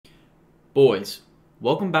Boys,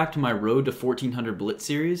 welcome back to my Road to 1400 Blitz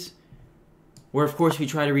series, where of course we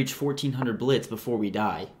try to reach 1400 Blitz before we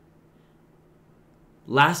die.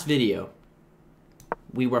 Last video,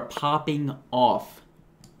 we were popping off,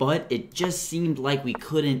 but it just seemed like we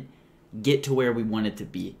couldn't get to where we wanted to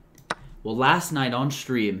be. Well, last night on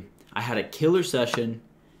stream, I had a killer session,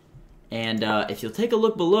 and if you'll take a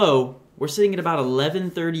look below, we're sitting at about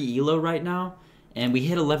 1130 elo right now, and we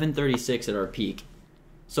hit 1136 at our peak.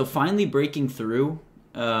 So finally breaking through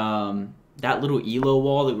that little elo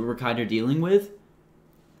wall that we were kind of dealing with,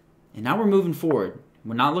 and now we're moving forward.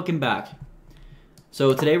 We're not looking back.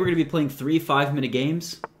 So today we're going to be playing 3 5-minute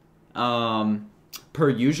games per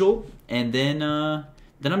usual, and then I'm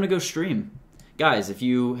going to go stream. Guys, if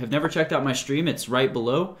you have never checked out my stream, it's right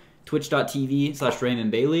below,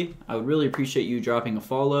 twitch.tv/RaymanBailey. I would really appreciate you dropping a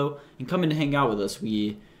follow and coming to hang out with us.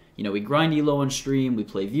 We grind elo on stream, we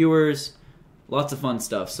play viewers, lots of fun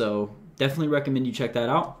stuff, so definitely recommend you check that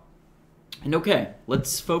out. And okay,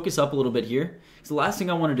 let's focus up a little bit here, because the last thing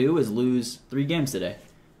I want to do is lose 3 games today.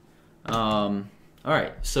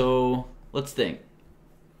 Alright, so let's think.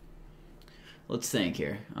 Let's think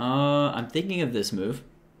here. I'm thinking of this move.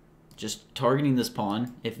 Just targeting this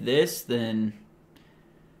pawn. If this, then,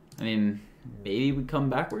 I mean, maybe we come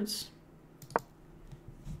backwards.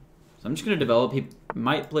 So I'm just going to develop. He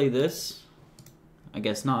might play this. I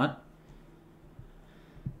guess not.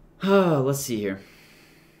 Let's see here.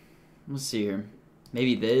 Let's see here.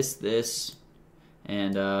 Maybe this,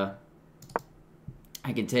 and I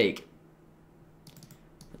can take.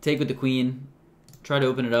 Take with the queen. Try to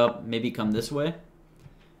open it up. Maybe come this way.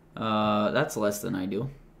 That's less than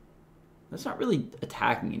ideal. That's not really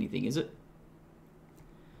attacking anything, is it?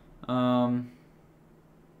 Can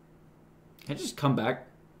I just come back?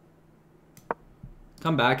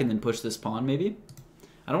 Come back and then push this pawn, maybe?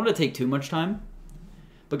 I don't want to take too much time.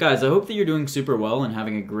 But guys, I hope that you're doing super well and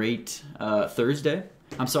having a great Thursday.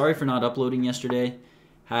 I'm sorry for not uploading yesterday.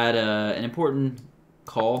 Had an important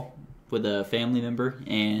call with a family member,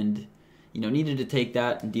 and needed to take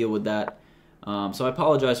that and deal with that. So I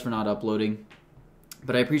apologize for not uploading,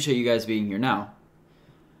 but I appreciate you guys being here now.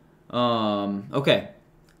 Okay,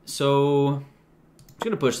 so I'm just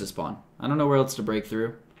gonna push this pawn. I don't know where else to break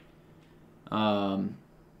through.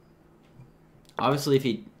 Obviously, if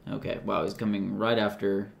he wow, he's coming right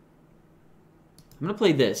after. I'm gonna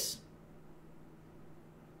play this,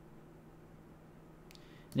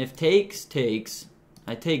 and if takes,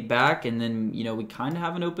 I take back, and then we kind of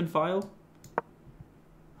have an open file.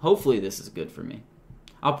 Hopefully this is good for me.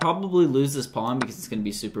 I'll probably lose this pawn because it's going to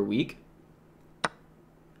be super weak.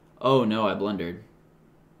 Oh no, I blundered.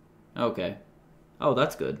 Okay. Oh,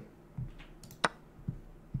 that's good.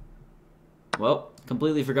 Well,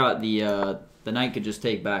 completely forgot the knight could just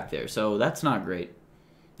take back there. So that's not great.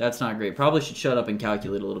 That's not great. Probably should shut up and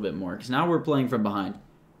calculate a little bit more, because now we're playing from behind.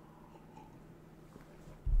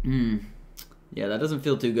 Yeah, that doesn't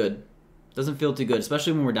feel too good. Doesn't feel too good,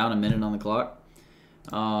 especially when we're down a minute on the clock.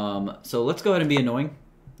 So let's go ahead and be annoying.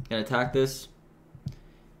 Gonna attack this.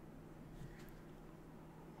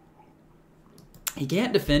 He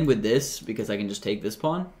can't defend with this because I can just take this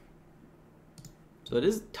pawn. So it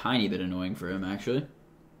is a tiny bit annoying for him, actually.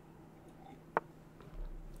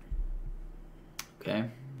 Okay,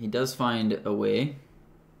 he does find a way.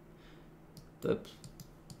 So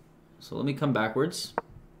let me come backwards.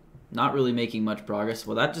 Not really making much progress.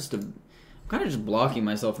 Well, that just... I'm kind of just blocking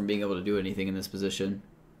myself from being able to do anything in this position.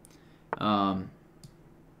 I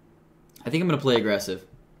think I'm going to play aggressive.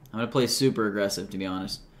 I'm going to play super aggressive, to be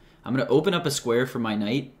honest. I'm going to open up a square for my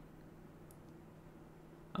knight.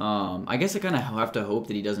 I guess I kind of have to hope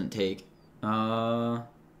that he doesn't take.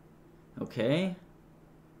 Okay.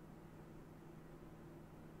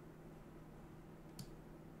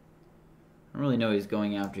 I don't really know what he's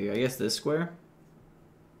going after here. I guess this square.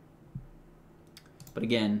 But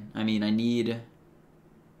again, I mean, I need...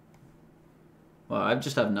 Well, I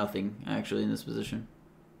just have nothing, actually, in this position.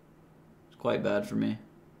 It's quite bad for me.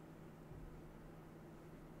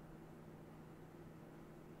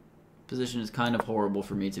 Position is kind of horrible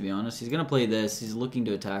for me, to be honest. He's going to play this. He's looking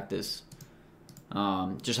to attack this.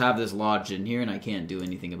 Just have this lodged in here, and I can't do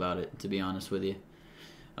anything about it, to be honest with you.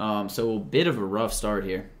 So a bit of a rough start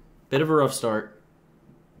here. Bit of a rough start.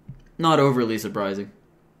 Not overly surprising.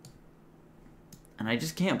 And I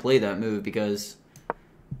just can't play that move because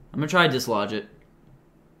I'm going to try to dislodge it.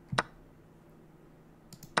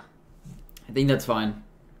 I think that's fine.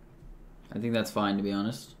 I think that's fine, to be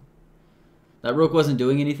honest. That rook wasn't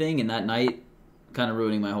doing anything, and that knight kind of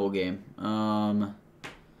ruining my whole game. Okay,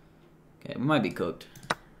 we might be cooked.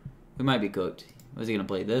 We might be cooked. Was he going to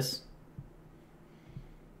play this?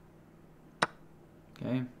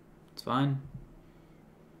 Okay, it's fine.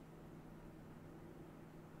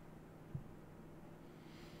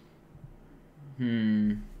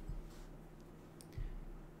 Is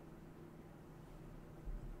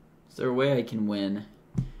there a way I can win?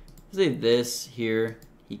 Say this here.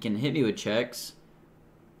 He can hit me with checks.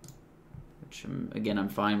 Which, again, I'm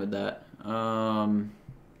fine with that.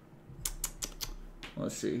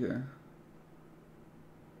 Let's see here.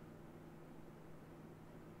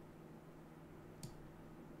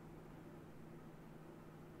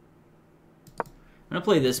 I'm going to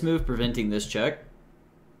play this move, preventing this check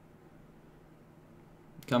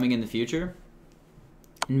coming in the future.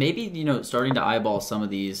 And maybe, you know, starting to eyeball some of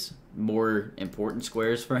these more important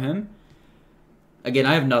squares for him. Again,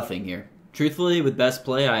 I have nothing here. Truthfully, with best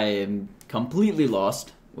play, I am completely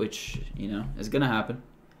lost, which, you know, is going to happen.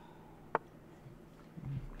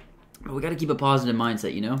 But we got to keep a positive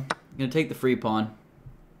mindset, you know? I'm going to take the free pawn.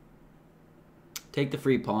 Take the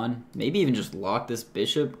free pawn. Maybe even just lock this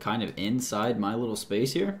bishop kind of inside my little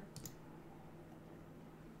space here.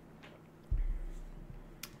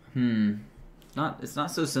 It's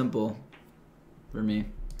not so simple for me.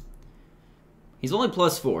 He's only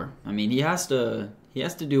 +4. I mean, he has to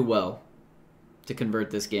do well to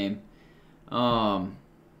convert this game. Honestly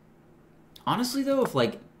though, if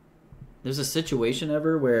like there's a situation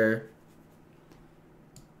ever where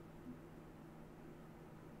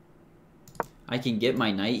I can get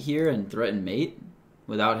my knight here and threaten mate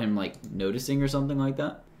without him like noticing or something like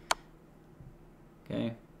that.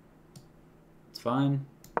 Okay. It's fine.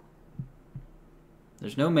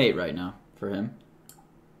 There's no mate right now for him.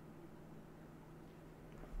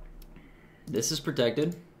 This is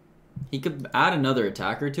protected. He could add another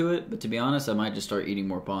attacker to it, but to be honest, I might just start eating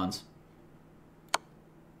more pawns.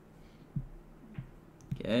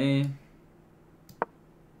 Okay.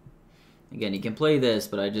 Again, he can play this,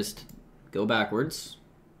 but I just go backwards.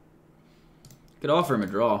 Could offer him a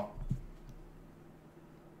draw.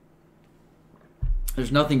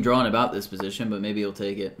 There's nothing drawn about this position, but maybe he'll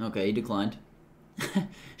take it. Okay, he declined.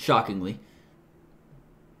 Shockingly.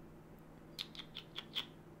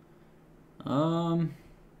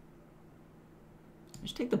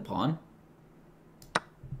 Just take the pawn.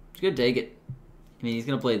 He's gonna take it. I mean, he's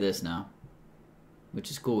gonna play this now,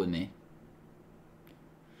 which is cool with me.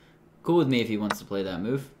 Cool with me if he wants to play that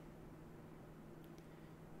move.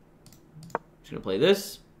 He's gonna play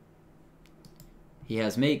this. He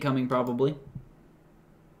has mate coming probably.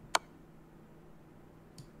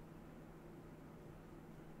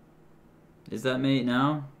 Is that mate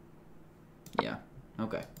now? Yeah.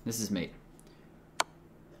 Okay. This is mate.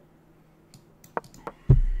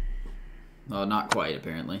 Well, not quite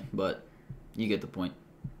apparently, but you get the point.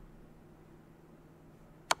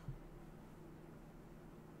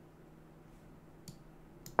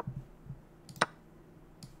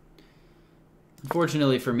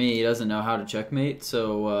 Unfortunately for me, he doesn't know how to checkmate,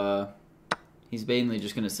 so he's mainly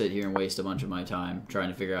just going to sit here and waste a bunch of my time trying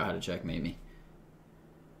to figure out how to checkmate me.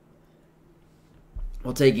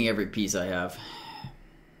 While taking every piece I have.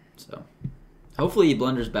 So, hopefully he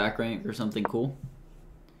blunders back rank or something cool.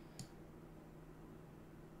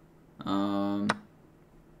 Okay.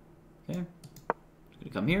 Just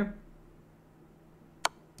gonna come here.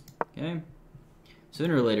 Okay.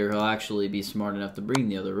 Sooner or later he'll actually be smart enough to bring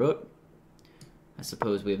the other rook. I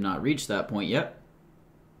suppose we have not reached that point yet.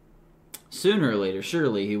 Sooner or later,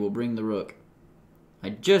 surely he will bring the rook. I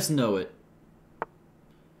just know it.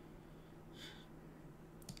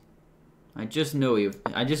 I just know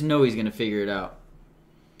he's gonna figure it out.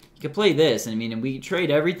 He could play this, I mean, and we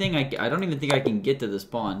trade everything. I don't even think I can get to this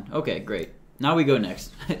pawn. Okay, great. Now we go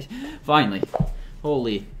next. Finally.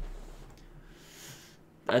 Holy.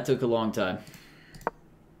 That took a long time.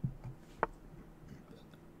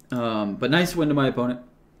 But nice win to my opponent.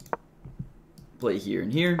 Play here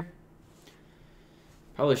and here.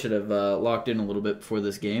 Probably should have locked in a little bit before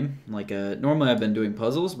this game. Like normally I've been doing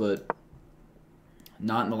puzzles, but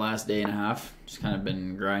not in the last day and a half. Just kind of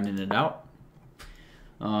been grinding it out.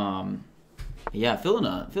 Yeah, feeling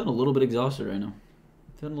a little bit exhausted right now.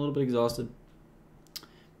 Feeling a little bit exhausted.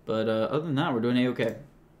 But other than that, we're doing A-okay.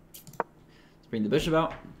 Let's bring the bishop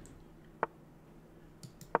out.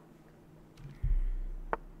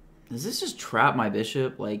 Does this just trap my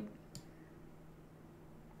bishop? Like,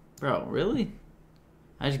 bro, really?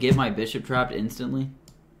 I just get my bishop trapped instantly?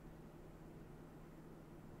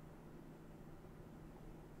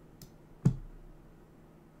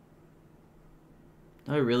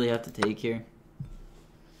 Do I really have to take here?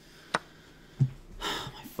 Oh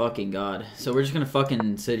my fucking god. So we're just gonna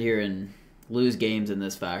fucking sit here and lose games in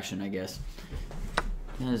this faction, I guess.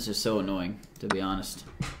 That is just so annoying, to be honest.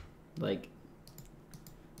 Like,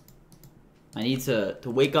 I need to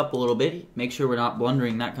wake up a little bit, make sure we're not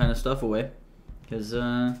blundering that kind of stuff away, because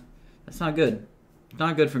that's not good. It's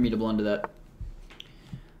not good for me to blunder that.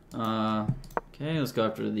 Okay, let's go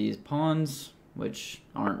after these pawns, which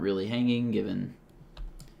aren't really hanging, given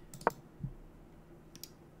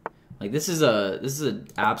like this is an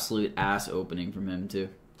absolute ass opening from him too.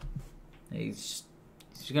 He's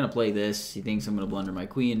gonna play this. He thinks I'm gonna blunder my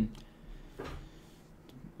queen.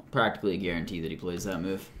 Practically a guarantee that he plays that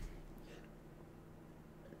move.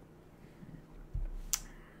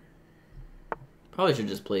 Probably should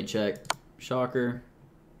just play check. Shocker.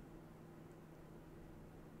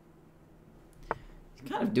 He's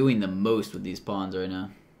kind of doing the most with these pawns right now.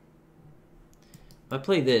 If I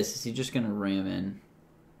play this, is he just gonna ram in?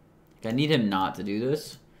 I need him not to do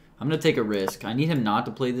this. I'm going to take a risk. I need him not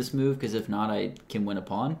to play this move, because if not, I can win a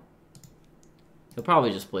pawn. He'll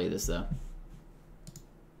probably just play this, though.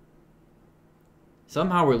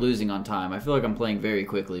 Somehow we're losing on time. I feel like I'm playing very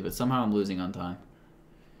quickly, but somehow I'm losing on time.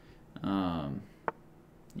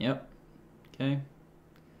 Yep. Okay.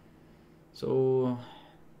 So,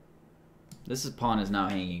 this pawn is now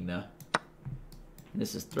hanging, though.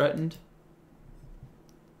 This is threatened.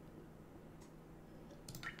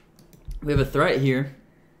 We have a threat here.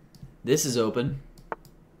 This is open.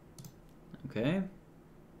 Okay.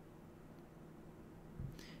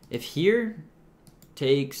 If here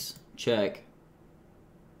takes check,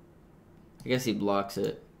 I guess he blocks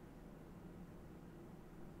it.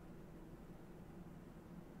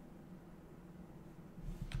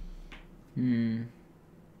 Trying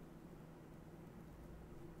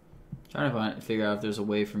to figure out if there's a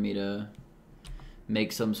way for me to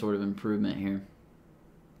make some sort of improvement here.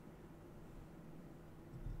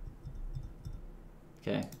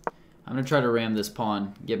 Okay, I'm going to try to ram this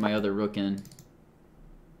pawn, get my other rook in.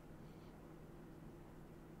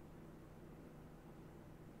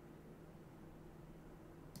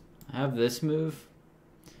 I have this move,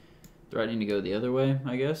 threatening to go the other way,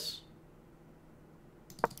 I guess.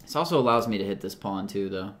 This also allows me to hit this pawn too,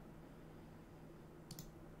 though.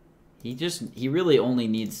 He really only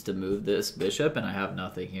needs to move this bishop, and I have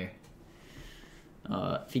nothing here.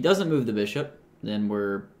 If he doesn't move the bishop, then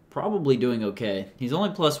we're probably doing okay. He's only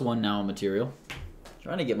 +1 now in material.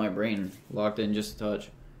 Trying to get my brain locked in just a touch.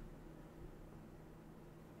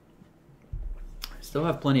 Still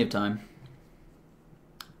have plenty of time.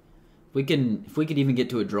 If we could even get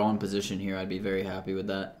to a drawn position here, I'd be very happy with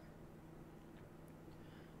that.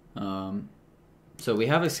 So we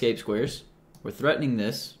have escape squares. We're threatening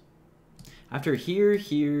this. After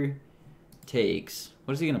here takes,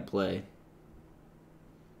 what is he gonna play?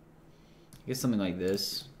 I guess something like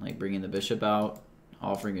this, like bringing the bishop out,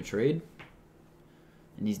 offering a trade.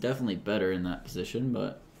 And he's definitely better in that position,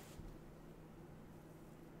 but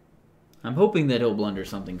I'm hoping that he'll blunder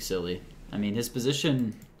something silly. I mean, his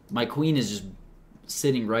position, my queen is just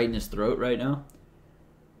sitting right in his throat right now.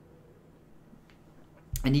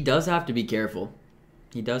 And he does have to be careful.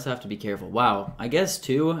 He does have to be careful. Wow, I guess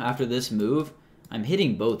too, after this move, I'm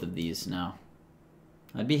hitting both of these now.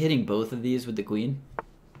 I'd be hitting both of these with the queen.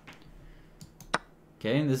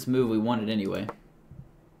 Okay, and this move we wanted anyway.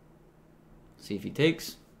 See if he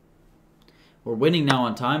takes. We're winning now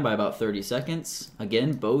on time by about 30 seconds.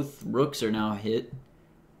 Again, both rooks are now hit.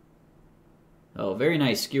 Oh, very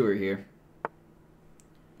nice skewer here.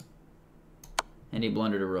 And he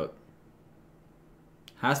blundered a rook.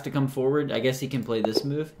 Has to come forward. I guess he can play this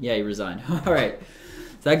move. Yeah, he resigned. All right.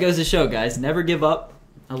 So that goes to show, guys. Never give up.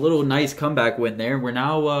 A little nice comeback win there. We're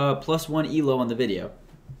now +1 elo on the video.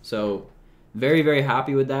 So very, very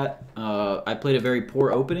happy with that. I played a very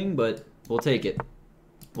poor opening, but we'll take it.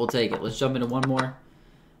 We'll take it. Let's jump into one more.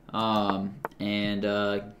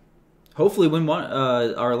 And hopefully win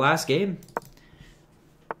our last game.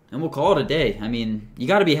 And we'll call it a day. I mean, you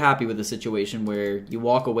got to be happy with the situation where you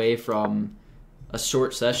walk away from a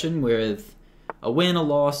short session with a win, a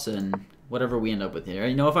loss, and whatever we end up with here.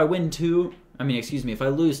 You know, if I win two, if I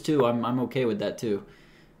lose two, I'm okay with that too.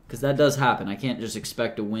 Because that does happen. I can't just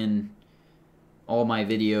expect to win all my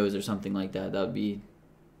videos or something like that. That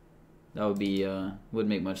wouldn't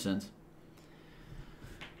make much sense.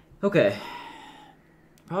 Okay.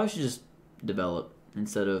 Probably should just develop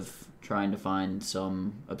instead of trying to find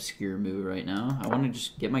some obscure move right now. I want to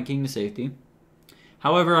just get my king to safety.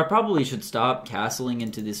 However, I probably should stop castling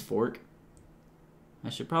into this fork. I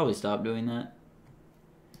should probably stop doing that.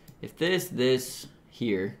 If this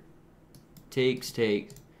here takes,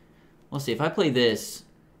 let's see, if I play this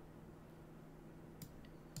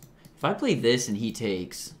and he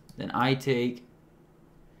takes, then I take,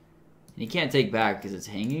 and he can't take back because it's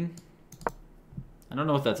hanging. I don't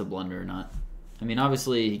know if that's a blunder or not. I mean,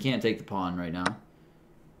 obviously, he can't take the pawn right now.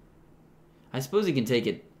 I suppose he can take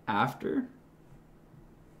it after.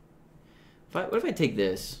 What if I take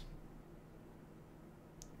this?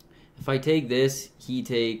 If I take this, he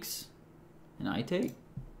takes, and I take?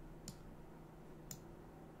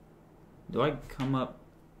 Do I come up?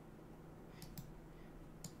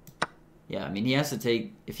 Yeah, I mean, he has to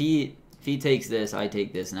take, if he takes this, I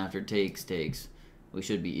take this, and after takes, we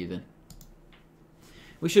should be even.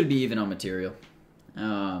 We should be even on material.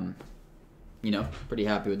 You know, pretty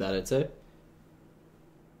happy with that, I'd say.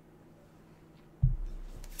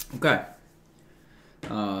 Okay.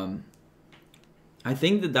 I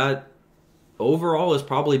think that overall is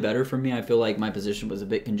probably better for me. I feel like my position was a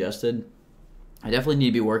bit congested. I definitely need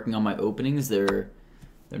to be working on my openings. They're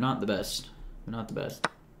not the best. They're not the best.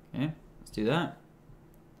 Okay, let's do that.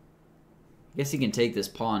 I guess he can take this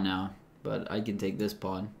pawn now, but I can take this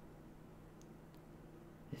pawn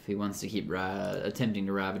if he wants to keep attempting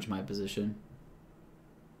to ravage my position.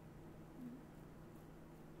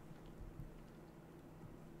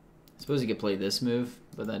 I suppose he could play this move,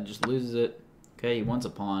 but that just loses it. Okay, he wants a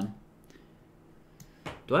pawn.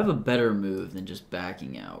 Do I have a better move than just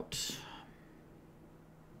backing out?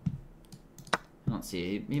 I don't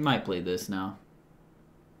see. He might play this now.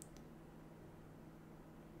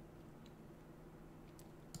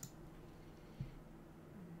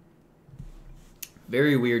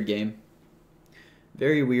 Very weird game.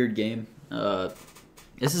 Very weird game.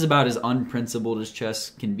 This is about as unprincipled as chess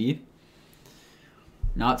can be.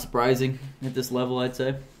 Not surprising at this level, I'd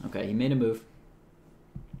say. Okay, he made a move.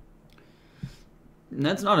 And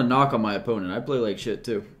that's not a knock on my opponent. I play like shit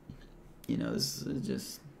too. You know, this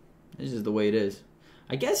is just the way it is.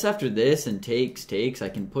 I guess after this and takes, I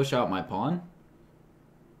can push out my pawn.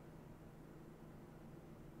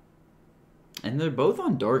 And they're both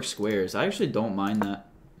on dark squares. I actually don't mind that.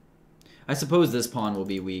 I suppose this pawn will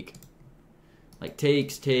be weak. Like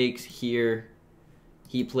takes, here.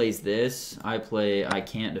 He plays this. I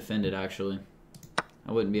can't defend it, actually.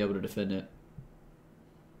 I wouldn't be able to defend it.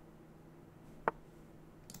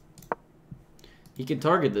 He can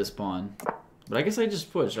target this pawn. But I guess I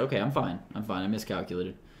just push. Okay, I'm fine. I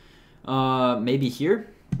miscalculated. Maybe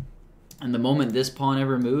here. And the moment this pawn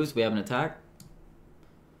ever moves, we have an attack.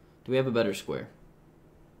 Do we have a better square?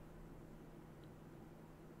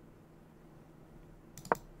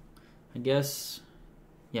 I guess.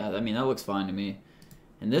 Yeah, I mean, that looks fine to me.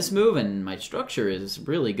 And this move and my structure is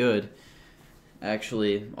really good.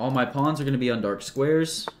 Actually, all my pawns are going to be on dark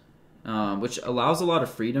squares, which allows a lot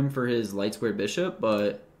of freedom for his light square bishop,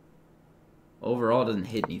 but overall it doesn't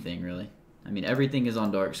hit anything, really. I mean, everything is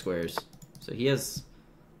on dark squares. So he has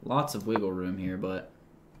lots of wiggle room here, but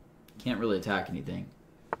can't really attack anything.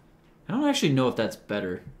 I don't actually know if that's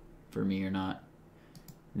better for me or not.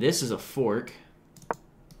 This is a fork.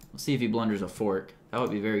 Let's see if he blunders a fork. That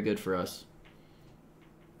would be very good for us.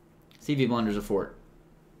 See if he blunders a fork.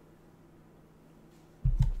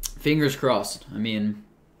 Fingers crossed. I mean,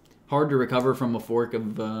 hard to recover from a fork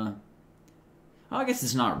of... Oh, I guess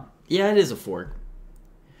it's not... Yeah, it is a fork.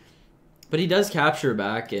 But he does capture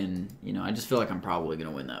back, and, you know, I just feel like I'm probably going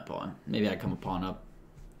to win that pawn. Maybe I come a pawn up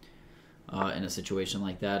in a situation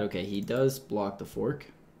like that. Okay, he does block the fork.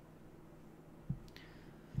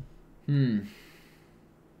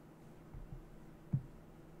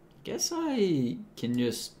 Guess I can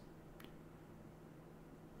just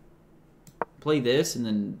play this and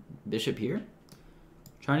then bishop here.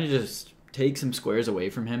 Trying to just take some squares away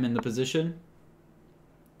from him in the position.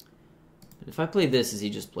 But if I play this, does he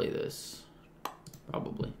just play this?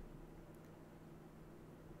 Probably.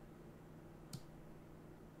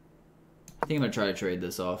 I think I'm going to try to trade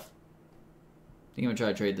this off. I think I'm going to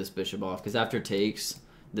try to trade this bishop off, because after takes,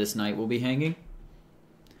 this knight will be hanging.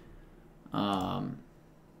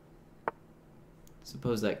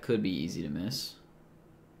 Suppose that could be easy to miss.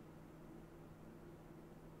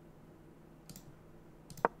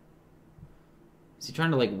 Is he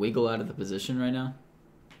trying to like wiggle out of the position right now?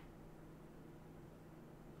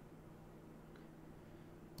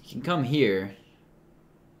 He can come here.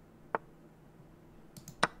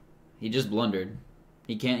 He just blundered.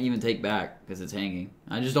 He can't even take back because it's hanging.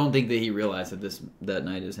 I just don't think that he realized that that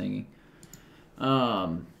knight is hanging.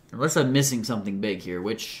 Unless I'm missing something big here,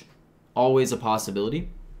 which always a possibility.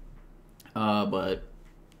 But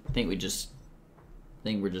I think we're just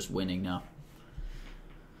winning now.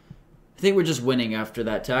 I think we're just winning after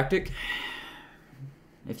that tactic.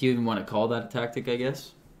 If you even want to call that a tactic, I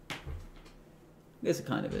guess. I guess it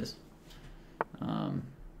kind of is.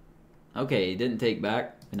 Okay, he didn't take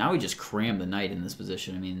back. But now he just crammed the knight in this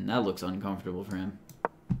position. I mean, that looks uncomfortable for him.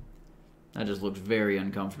 That just looks very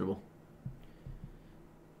uncomfortable.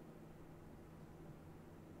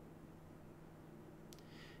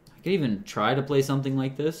 I could even try to play something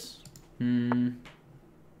like this.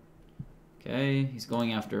 Okay, he's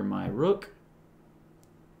going after my rook.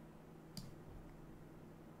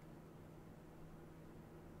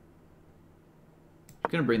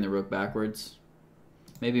 I'm gonna bring the rook backwards.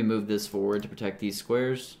 Maybe move this forward to protect these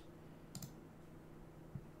squares.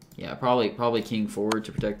 Yeah, probably king forward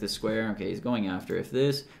to protect this square. Okay, he's going after. If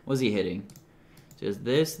this, what's he hitting? Just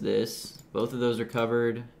this. Both of those are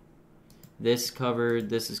covered. This covered.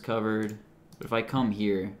 This is covered. But if I come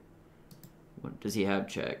here, what does he have?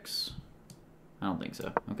 Checks? I don't think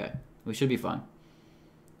so. Okay, we should be fine.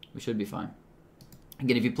 We should be fine.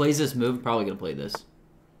 Again, if he plays this move, probably gonna play this.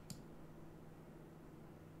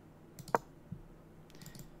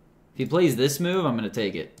 If he plays this move, I'm gonna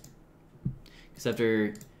take it. Because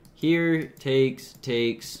after here,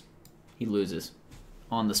 takes, he loses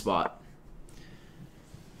on the spot.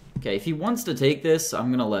 Okay, if he wants to take this, I'm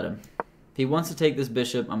gonna let him. If he wants to take this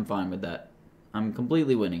bishop, I'm fine with that. I'm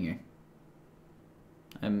completely winning here.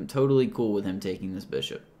 I'm totally cool with him taking this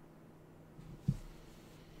bishop.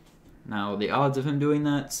 Now, the odds of him doing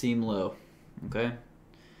that seem low. Okay?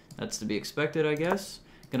 That's to be expected, I guess.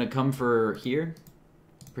 Gonna come for here.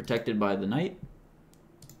 Protected by the knight.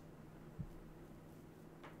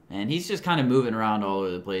 And he's just kind of moving around all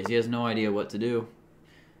over the place. He has no idea what to do.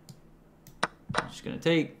 I'm just gonna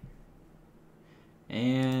take.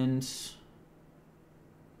 And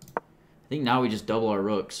I think now we just double our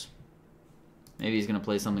rooks. Maybe he's gonna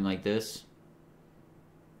play something like this.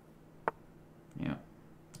 Yeah.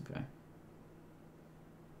 Okay.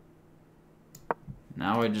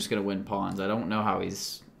 Now we're just gonna win pawns. I don't know how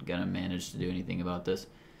he's gonna manage to do anything about this.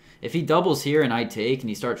 If he doubles here and I take and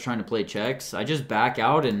he starts trying to play checks, I just back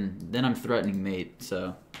out and then I'm threatening mate.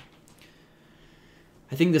 So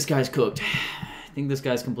I think this guy's cooked. I think this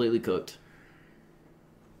guy's completely cooked.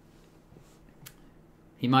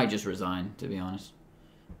 He might just resign, to be honest.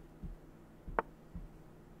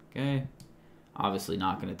 Okay. Obviously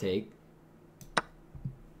not going to take.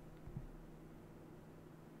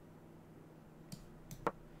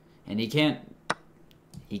 And he can't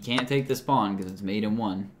take this pawn because it's mate in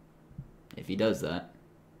one. If he does that.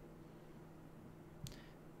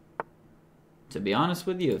 To be honest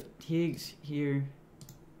with you, if he's here...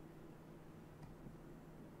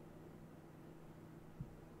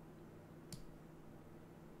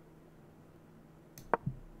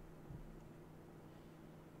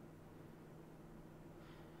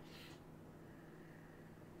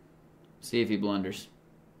 See if he blunders.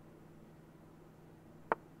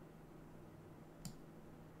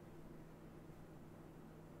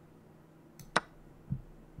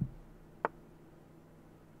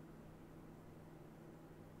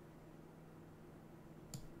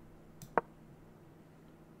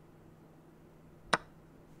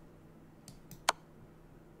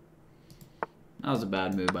 That was a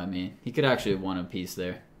bad move by me. He could actually have won a piece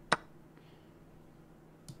there.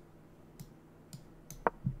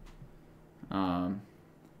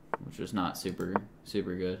 Which was not super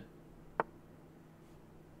good.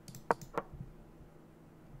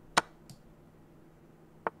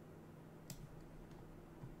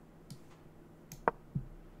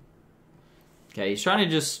 Okay, he's trying to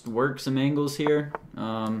just work some angles here.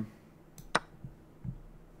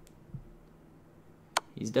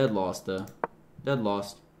 He's dead lost though. Dead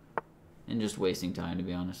lost. And just wasting time, to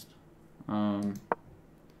be honest.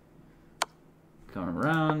 Coming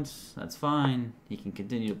around, that's fine. He can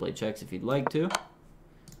continue to play checks if he'd like to.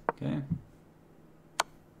 Okay.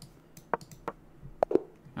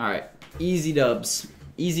 Alright, easy dubs.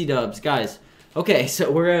 Easy dubs, guys. Okay,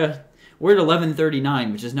 so we're at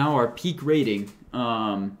 1139, which is now our peak rating.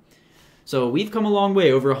 So we've come a long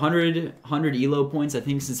way, over 100 ELO points, I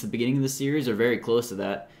think, since the beginning of the series, or very close to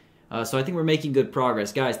that. So I think we're making good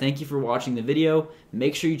progress. Guys, thank you for watching the video.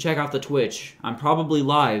 Make sure you check out the Twitch. I'm probably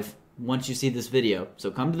live once you see this video. So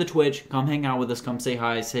come to the Twitch, come hang out with us, come say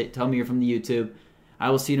hi, tell me you're from the YouTube. I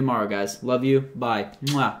will see you tomorrow, guys. Love you. Bye.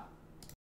 Mwah.